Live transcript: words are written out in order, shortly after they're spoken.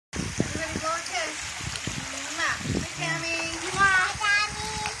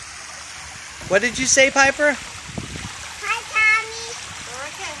What did you say, Piper? Hi,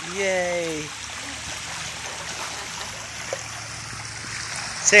 Tammy. Yay.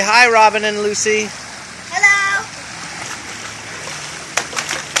 Say hi, Robin and Lucy. Hello.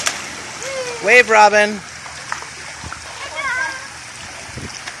 Wave, Robin. Hello.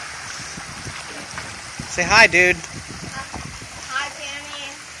 Say hi, dude. Hi,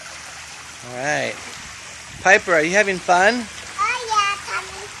 Tammy. All right. Piper, are you having fun? Oh, yeah,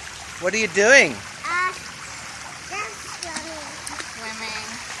 Tammy. What are you doing? Just swimming.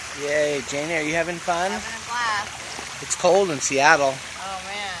 Yay. Janie, are you having fun? Having a blast. It's cold in Seattle. Oh,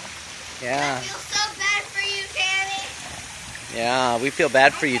 man. Yeah. I feel so bad for you, Tammy. Yeah, we feel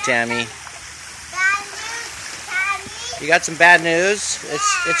bad for you, Tammy. Bad news, Tammy. You got some bad news?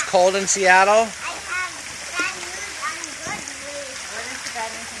 It's cold in Seattle? I have bad news and good news. What is the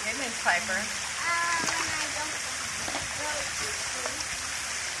bad news and good news, Piper? When I don't go to sleep.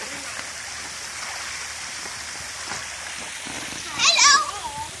 Hello.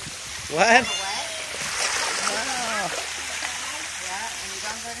 What? What? Oh, Yeah, and you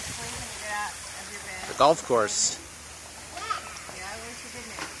don't go to sleep and you get out of your bed. the golf course. Yeah, where's the good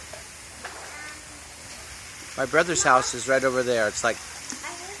news? My brother's house is right over there. It's like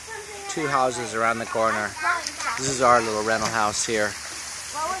 2 houses around the corner. This is our little rental house here.